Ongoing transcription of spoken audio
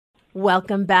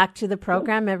Welcome back to the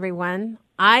program, everyone.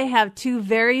 I have two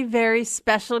very, very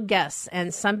special guests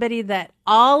and somebody that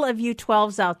all of you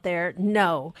 12s out there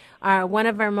know are one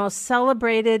of our most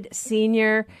celebrated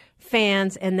senior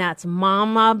fans, and that's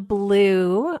Mama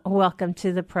Blue. Welcome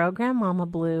to the program, Mama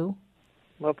Blue.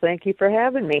 Well, thank you for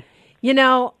having me. You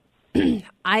know,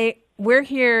 we're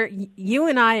here, you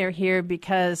and I are here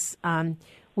because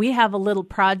we have a little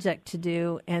project to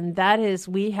do, and that is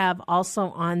we have also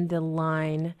on the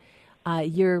line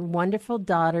your wonderful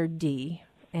daughter, Dee.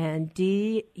 And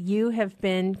Dee, you have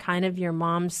been kind of your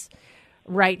mom's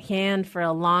right hand for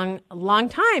a long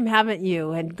time, haven't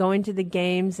you? And going to the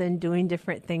games and doing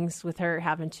different things with her,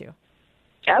 haven't you?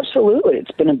 Absolutely.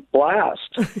 It's been a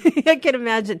blast. I can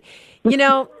imagine. You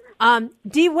know,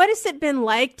 Dee, what has it been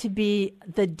like to be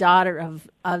the daughter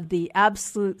of the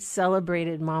absolute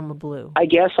celebrated Mama Blue? I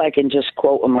guess I can just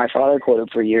quote what my father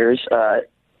quoted for years.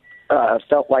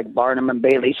 Felt like Barnum and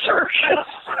Bailey circus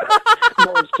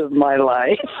most of my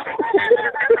life.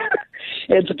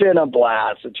 It's been a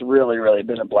blast. It's really, really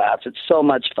been a blast. It's so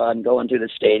much fun going to the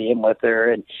stadium with her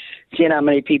and seeing how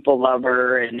many people love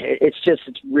her, and it's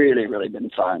really, really been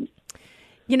fun.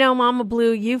 You know, Mama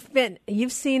Blue, you've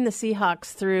seen the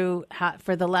Seahawks through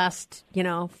for the last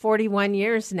 41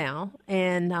 years now,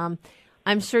 and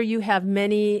I'm sure you have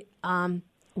many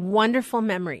wonderful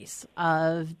memories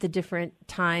of the different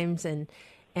times and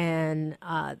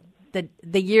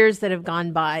the years that have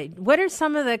gone by. What are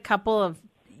some of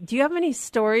do you have any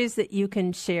stories that you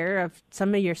can share of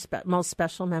some of your most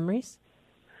special memories?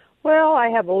 Well, I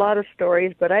have a lot of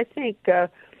stories, but I think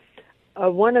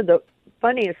one of the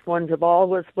funniest ones of all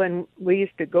was when we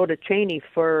used to go to Cheney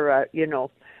for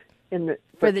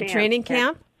for the training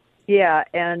camp. Yeah,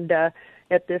 and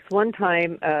at this one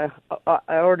time, I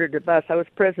ordered a bus. I was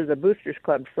president of the Boosters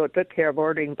Club, so it took care of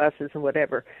ordering buses and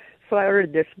whatever. So I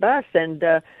ordered this bus, and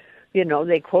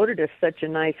they quoted us such a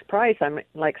nice price. I'm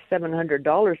like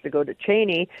 $700 to go to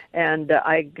Cheney, and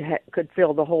I could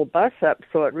fill the whole bus up,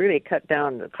 so it really cut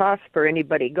down the cost for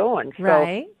anybody going. So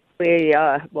right. We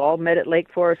all met at Lake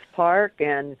Forest Park,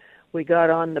 and we got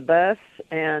on the bus,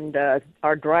 and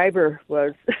our driver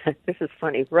was, this is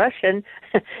funny, Russian.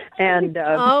 And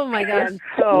oh, my gosh. And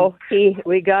so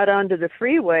we got onto the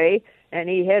freeway, and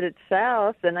he headed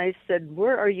south, and I said,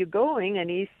 "Where are you going?" And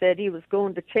he said he was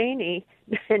going to Cheney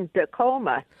in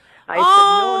Tacoma. I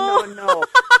said, No.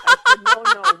 I said,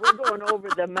 no, we're going over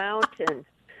the mountain.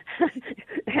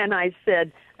 And I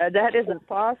said, that isn't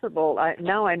possible.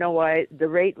 Now I know why the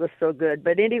rate was so good.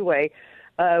 But anyway,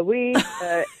 we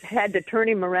had to turn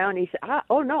him around. He said,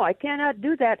 oh, no, I cannot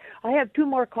do that. I have 2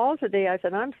 more calls a day. I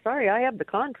said, I'm sorry, I have the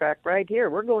contract right here.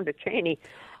 We're going to Cheney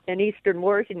in Eastern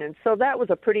Washington. So that was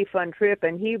a pretty fun trip,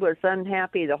 and he was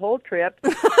unhappy the whole trip.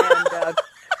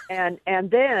 And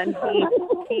then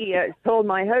he told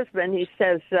my husband, he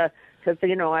says, because,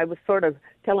 I was sort of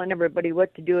telling everybody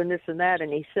what to do and this and that,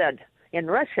 and he said, in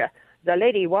Russia, the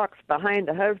lady walks behind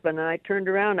the husband, and I turned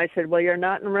around, and I said, well, you're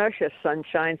not in Russia,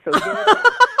 sunshine, so get it.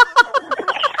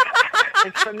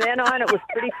 And from then on, it was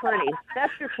pretty funny.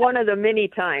 That's just one of the many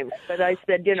times. But I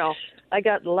said, I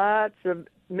got lots of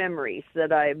memories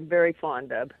that I'm very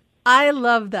fond of. I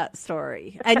love that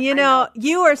story. And,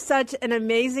 you are such an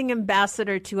amazing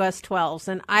ambassador to us 12s.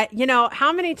 And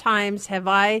how many times have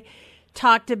I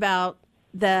talked about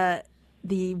the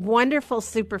wonderful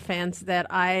super fans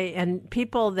and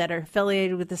people that are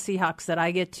affiliated with the Seahawks that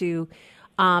I get to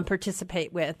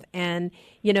participate with. And,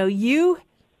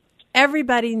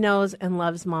 everybody knows and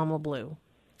loves Mama Blue.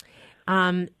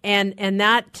 And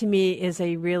that to me is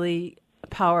a really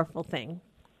powerful thing.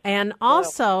 And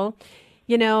also,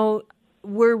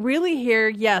 we're really here,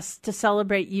 yes, to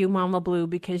celebrate you, Mama Blue,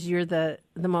 because you're the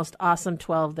most awesome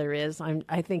 12 there is.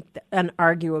 I think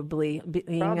unarguably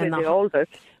being probably in the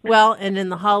oldest. Well, and in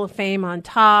the Hall of Fame on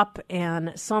top,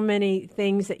 and so many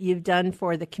things that you've done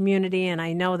for the community, and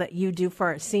I know that you do for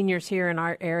our seniors here in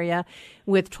our area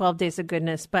with 12 Days of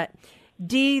Goodness. But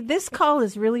Dee, this call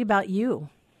is really about you,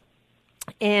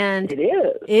 and it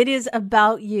is. It is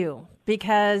about you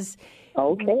because.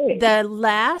 Okay. The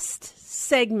last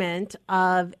segment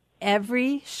of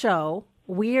every show,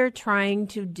 we are trying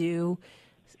to do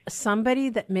somebody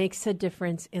that makes a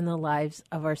difference in the lives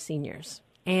of our seniors.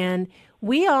 And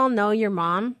we all know your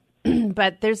mom,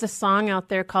 but there's a song out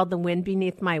there called The Wind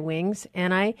Beneath My Wings.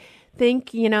 And I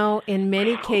think, in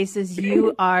many cases,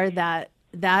 you are that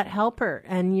helper,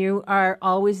 and you are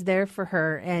always there for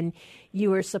her, and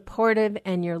you are supportive,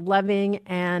 and you're loving,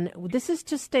 and this is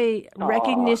just a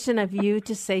recognition of you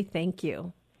to say thank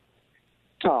you.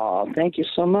 Oh, thank you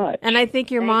so much. And I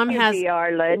think your mom has.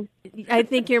 I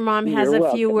think your mom has a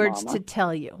few words to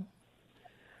tell you.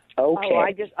 Okay.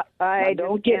 Oh, I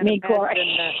don't just get can't me quiet.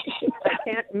 I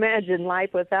can't imagine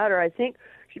life without her. I think,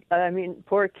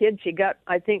 poor kid, she got,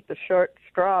 I think, the short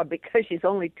straw because she's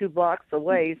only 2 blocks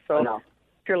away. So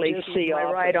surely Just she's the my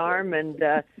right opposite. arm,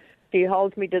 and she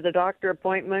hauls me to the doctor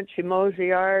appointment. She mows the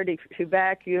yard. She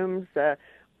vacuums.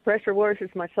 Pressure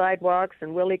washes my sidewalks,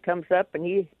 and Willie comes up and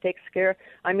he takes care.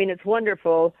 I mean, it's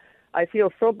wonderful. I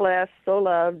feel so blessed, so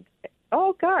loved.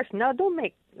 Oh gosh, now don't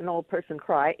make an old person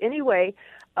cry. Anyway,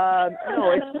 no,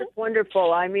 it's just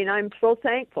wonderful. I mean, I'm so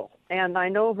thankful, and I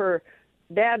know her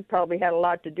dad probably had a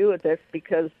lot to do with this,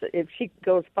 because if she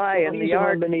goes by in the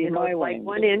yard, it's like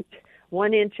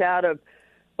 1 inch out of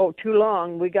too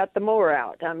long, we got the mower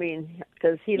out. I mean,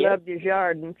 because he loved his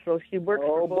yard, and so she worked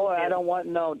for both. Oh, boy, I don't want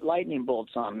no lightning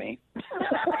bolts on me.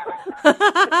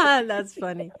 That's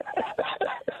funny.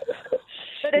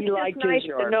 But it's just nice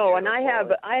to know, and I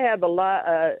have a lot.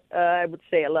 I would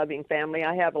say a loving family.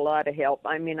 I have a lot of help.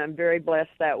 I mean, I'm very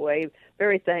blessed that way.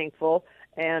 Very thankful,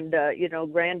 and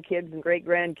grandkids and great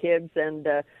grandkids, and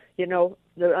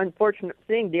the unfortunate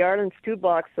thing, the Arlen's 2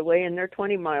 blocks away, and they're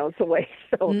 20 miles away.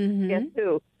 So guess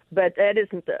who? But that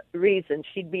isn't the reason.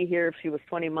 She'd be here if she was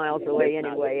 20 miles away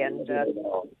anyway, and that's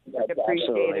appreciate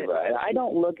absolutely it. right. I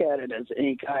don't look at it as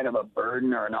any kind of a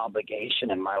burden or an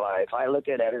obligation in my life. I look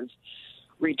at it as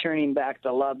returning back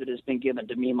the love that has been given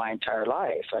to me my entire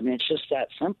life. I mean, it's just that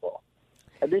simple.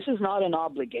 This is not an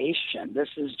obligation. This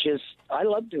is just, I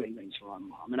love doing things for my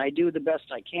mom, and I do the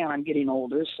best I can. I'm getting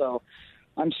older, so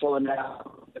I'm slowing down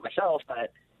myself,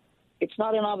 but it's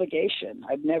not an obligation.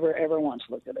 I've never, ever once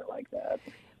looked at it like that.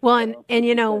 Well,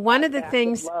 and one of the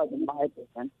things, love, in my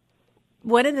opinion.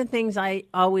 one of the things I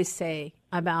always say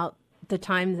about the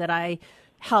time that I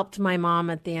helped my mom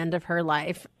at the end of her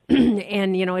life,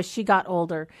 and, as she got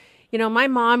older, my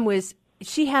mom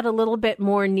she had a little bit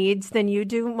more needs than you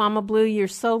do, Mama Blue. You're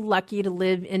so lucky to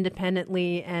live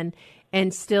independently and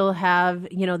still have,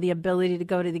 the ability to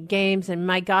go to the games. And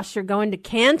my gosh, you're going to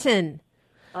Canton.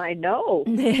 I know.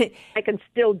 I can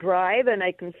still drive, and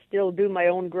I can still do my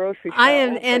own grocery shop. I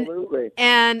am, Absolutely.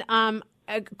 and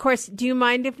of course, do you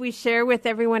mind if we share with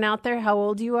everyone out there how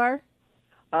old you are?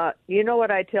 You know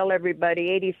what I tell everybody?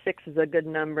 86 is a good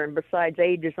number, and besides,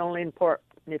 age is only important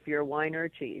if you're wine or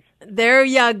cheese. There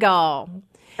you go.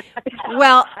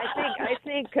 Well, I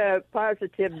think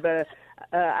positive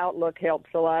outlook helps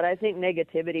a lot. I think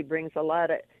negativity brings a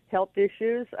lot of health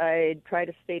issues. I try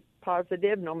to stay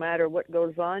positive no matter what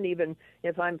goes on, even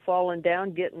if I'm falling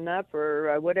down, getting up,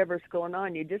 or whatever's going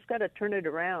on. You just got to turn it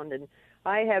around. And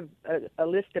I have a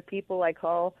list of people I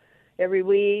call every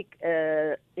week,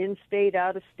 in state,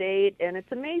 out of state, and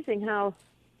it's amazing how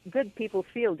good people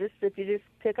feel just if you just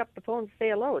pick up the phone and say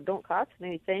hello. It don't cost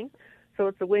anything, so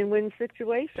it's a win-win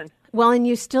situation. Well, and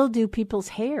you still do people's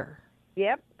hair.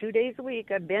 Yep, 2 days a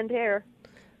week. I bend hair.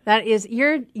 That is,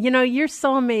 you're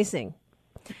so amazing.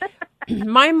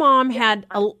 My mom had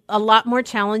a lot more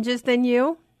challenges than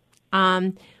you.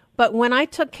 But when I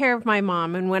took care of my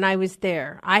mom and when I was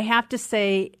there, I have to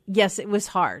say, yes, it was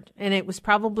hard. And it was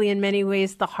probably in many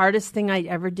ways the hardest thing I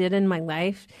ever did in my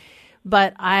life.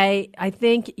 But I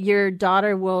think your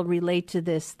daughter will relate to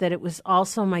this, that it was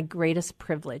also my greatest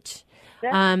privilege.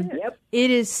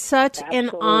 It is such an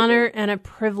honor and a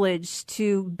privilege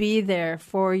to be there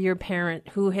for your parent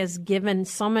who has given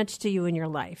so much to you in your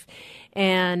life.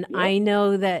 And I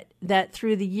know that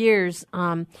through the years,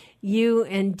 you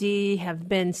and Dee have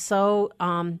been so,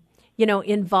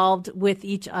 involved with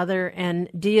each other. And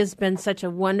Dee has been such a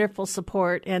wonderful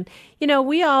support. And,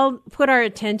 we all put our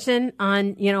attention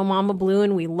on, Mama Blue,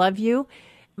 and we love you.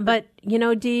 But,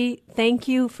 Dee, thank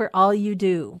you for all you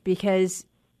do, because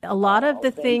a lot of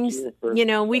the things,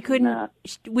 we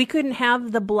couldn't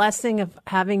have the blessing of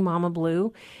having Mama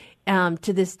Blue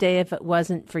to this day if it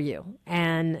wasn't for you.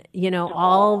 And,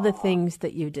 all the things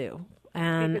that you do.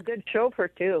 And she's a good chauffeur,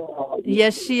 too.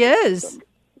 Yes, she is.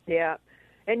 Yeah.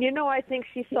 And, I think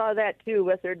she saw that, too,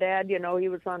 with her dad. He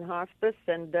was on hospice,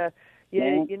 and,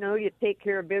 you take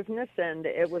care of business, and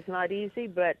it was not easy.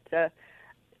 But,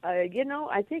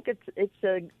 I think it's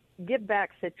a give-back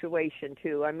situation,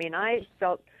 too. I mean, I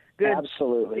felt good.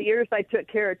 Absolutely. The years I took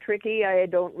care of Tricky, I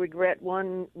don't regret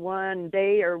one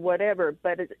day or whatever,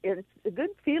 but it's a good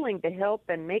feeling to help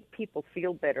and make people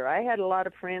feel better. I had a lot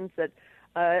of friends that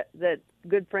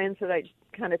good friends that I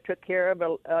kind of took care of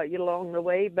along the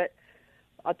way, but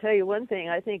I'll tell you one thing,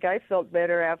 I think I felt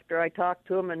better after I talked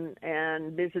to them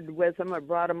and visited with them or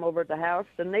brought them over to the house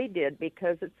than they did,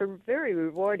 because it's a very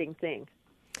rewarding thing.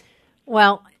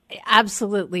 Well,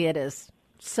 absolutely it is.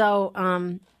 So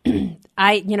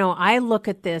I look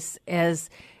at this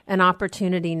as an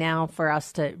opportunity now for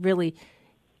us to really,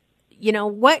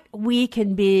 what we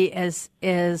can be is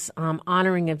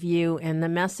honoring of you, and the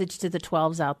message to the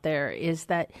 12s out there is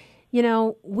that,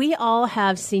 we all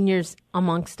have seniors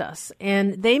amongst us,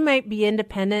 and they might be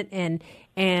independent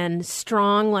and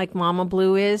strong like Mama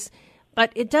Blue is,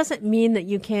 but it doesn't mean that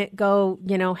you can't go,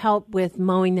 help with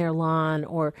mowing their lawn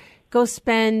or go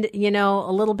spend,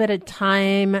 a little bit of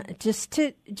time just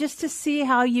to see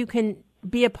how you can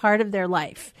be a part of their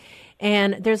life.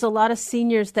 And there's a lot of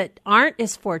seniors that aren't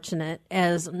as fortunate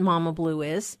as Mama Blue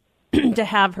is to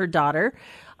have her daughter,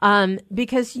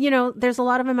 because, there's a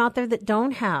lot of them out there that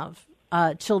don't have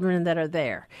children that are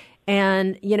there.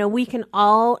 And, we can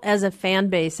all, as a fan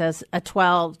base, as a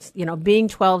 12, being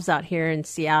 12s out here in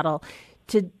Seattle,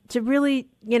 to really,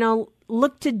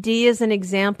 look to Dee as an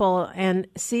example and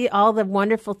see all the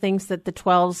wonderful things that the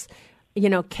 12s,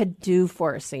 could do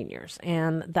for our seniors.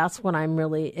 And that's what I'm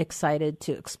really excited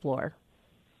to explore.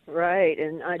 Right.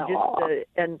 And I just,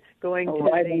 and going to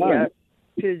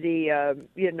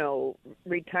the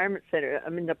retirement center, I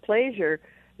mean, the pleasure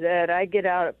that I get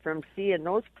out from seeing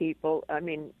those people, I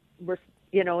mean,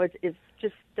 it's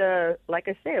just, like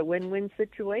I say, a win-win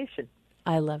situation.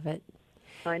 I love it.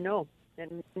 I know.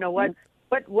 And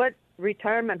what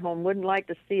retirement home wouldn't like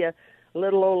to see a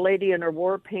little old lady in her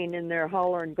war paint in there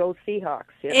hollering, "Go Seahawks"?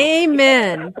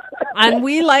 Amen. And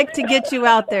we like to get you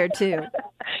out there too.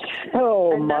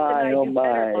 Oh my!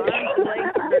 My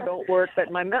legs don't work,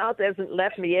 but my mouth hasn't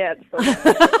left me yet. So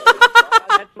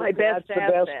that's my best. That's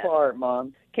the best part,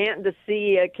 Mom. Can't to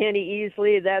see Kenny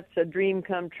Easley, that's a dream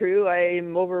come true.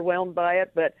 I'm overwhelmed by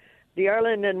it, but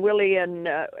Arlen and Willie and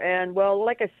well,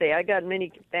 like I say, I got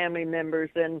many family members,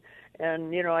 and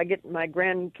I get my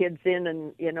grandkids in,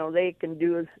 and they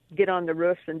can get on the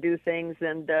roofs and do things,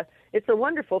 and it's a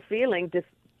wonderful feeling to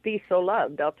be so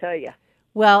loved, I'll tell you.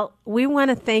 Well, we want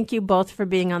to thank you both for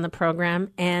being on the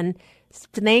program, and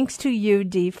thanks to you,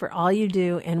 Dee, for all you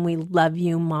do, and we love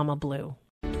you, Mama Blue.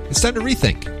 It's time to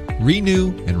rethink, renew,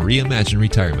 and reimagine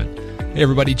retirement. Hey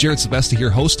everybody, Jared Sebesta here,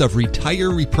 host of Retire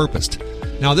Repurposed.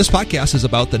 Now, this podcast is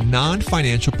about the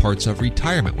non-financial parts of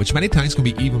retirement, which many times can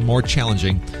be even more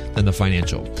challenging than the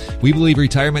financial. We believe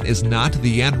retirement is not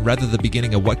the end, rather the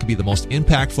beginning of what could be the most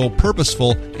impactful,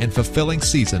 purposeful, and fulfilling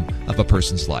season of a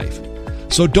person's life.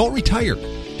 So don't retire,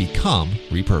 become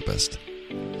repurposed.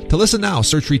 To listen now,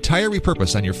 search Retire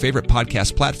Repurposed on your favorite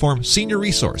podcast platform, Senior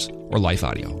Resource, or Life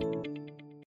Audio.